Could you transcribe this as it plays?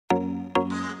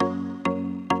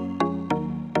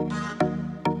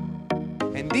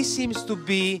this seems to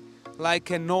be like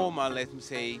a normal, let me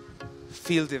say,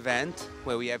 field event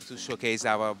where we have to showcase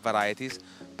our varieties.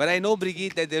 But I know,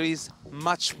 Brigitte, that there is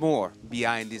much more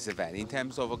behind this event in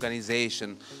terms of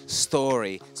organization,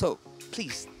 story. So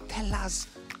please tell us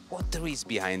what there is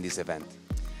behind this event.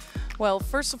 Well,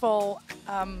 first of all,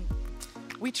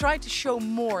 we try to show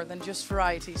more than just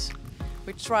varieties.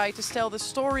 We try to tell the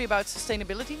story about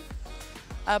sustainability,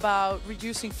 about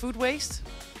reducing food waste,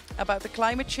 about the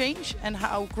climate change and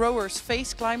how growers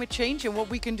face climate change and what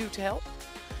we can do to help.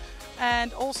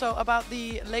 And also about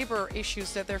the labor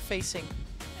issues that they're facing.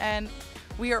 And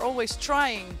we are always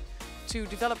trying to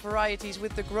develop varieties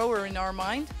with the grower in our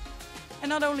mind. And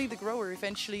not only the grower,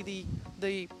 eventually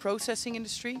the processing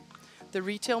industry, the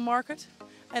retail market,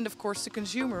 and of course the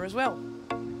consumer as well.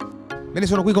 Bene,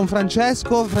 sono qui con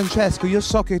Francesco. Francesco, io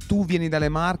so che tu vieni dalle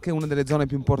Marche, una delle zone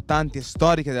più importanti e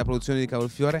storiche della produzione di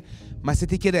cavolfiore, ma se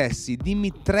ti chiedessi,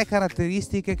 dimmi 3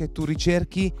 caratteristiche che tu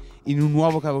ricerchi in un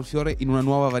nuovo cavolfiore, in una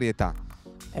nuova varietà.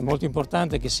 È molto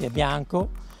importante che sia bianco,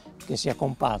 che sia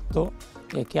compatto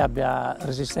e che abbia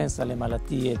resistenza alle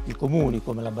malattie più comuni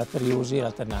come la batteriosi e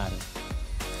l'alternaria.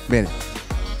 Bene,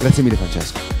 grazie mille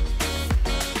Francesco.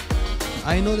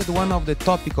 I know that one of the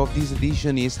topic of this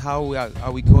edition is how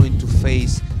are we going to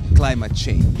face climate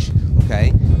change,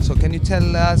 okay? So can you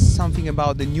tell us something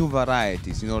about the new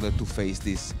varieties in order to face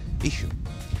this issue?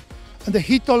 And the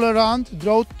heat tolerant,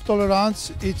 drought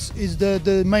tolerance, is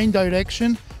the main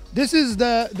direction. This is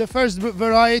the first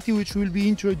variety which will be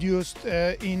introduced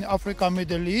in Africa,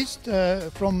 Middle East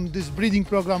from this breeding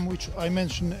program which I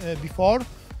mentioned before,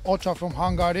 OCHA from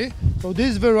Hungary. So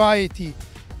this variety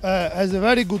has a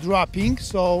very good wrapping,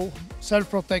 so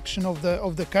self-protection of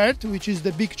the curd, which is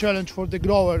the big challenge for the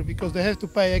grower because they have to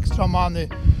pay extra money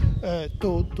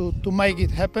to make it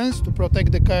happen, to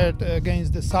protect the curd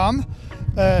against the sun.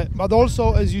 But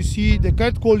also, as you see, the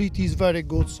curd quality is very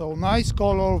good, so nice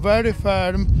color, very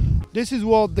firm. This is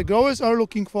what the growers are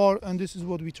looking for, and this is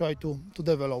what we try to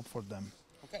develop for them.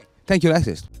 Okay. Thank you,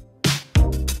 Alexis.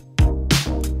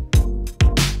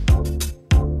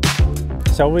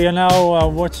 So we are now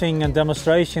watching a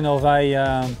demonstration of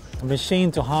a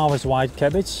machine to harvest white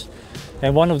cabbage.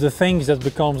 And one of the things that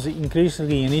becomes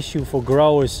increasingly an issue for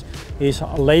growers is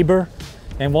labor.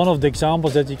 And one of the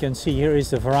examples that you can see here is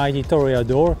the variety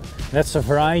Toreador. That's a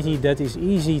variety that is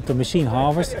easy to machine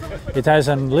harvest. It has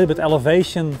a little bit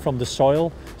elevation from the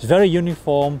soil. It's very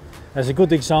uniform. As a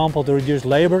good example to reduce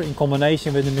labor in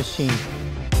combination with the machine.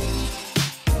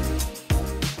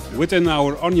 Within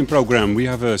our onion program we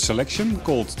have a selection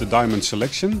called the Diamond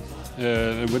Selection.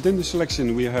 Within the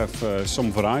selection we have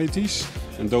some varieties,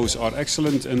 and those are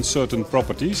excellent in certain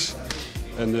properties.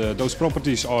 And those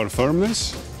properties are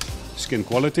firmness, skin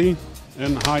quality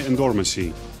and high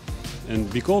endormancy. And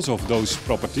because of those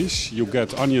properties you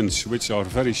get onions which are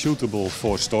very suitable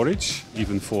for storage,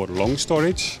 even for long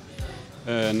storage.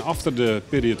 And after the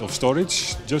period of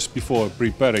storage, just before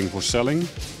preparing for selling,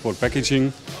 for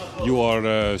packaging, you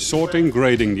are sorting,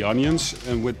 grading the onions,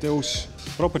 and with those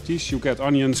properties you get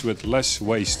onions with less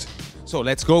waste. So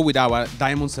let's go with our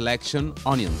Diamond Selection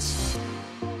onions.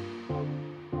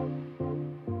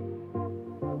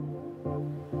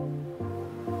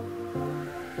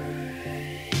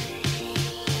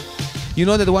 You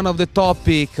know that one of the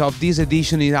topics of this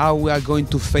edition is how we are going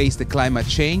to face the climate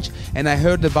change, and I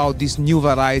heard about this new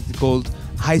variety called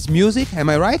ice music. Am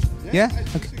I right? Yeah.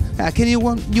 Okay. Can you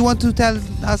want to tell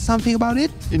us something about it?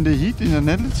 In the heat in the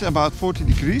Netherlands, about 40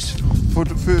 degrees for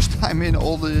the first time in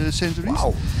all the centuries.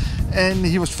 Wow. And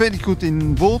he was very good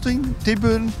in bolting,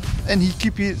 tibbern, and he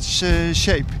keep its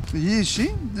shape. Here you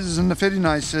see, this is a very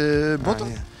nice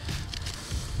bottom,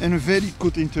 and a very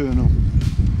good internal.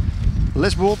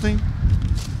 Less bolting.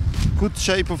 Good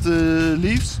shape of the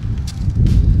leaves,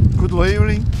 good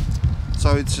layering,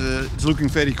 so it's looking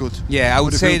very good. Yeah, I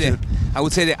would say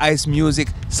the ice music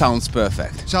sounds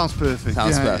perfect. Sounds perfect.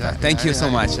 Sounds yeah, perfect. Yeah, Thank you so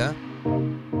much. Yeah.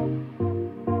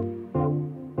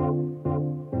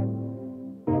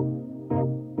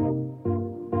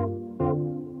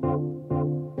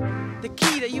 The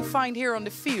key that you find here on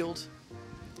the field,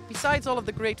 besides all of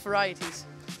the great varieties,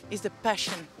 is the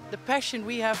passion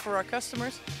we have for our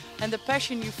customers, and the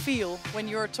passion you feel when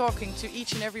you're talking to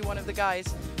each and every one of the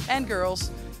guys and girls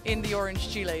in the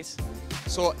orange chiles.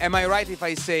 So am I right if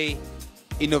I say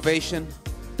innovation,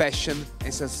 passion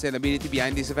and sustainability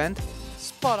behind this event?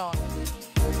 Spot on.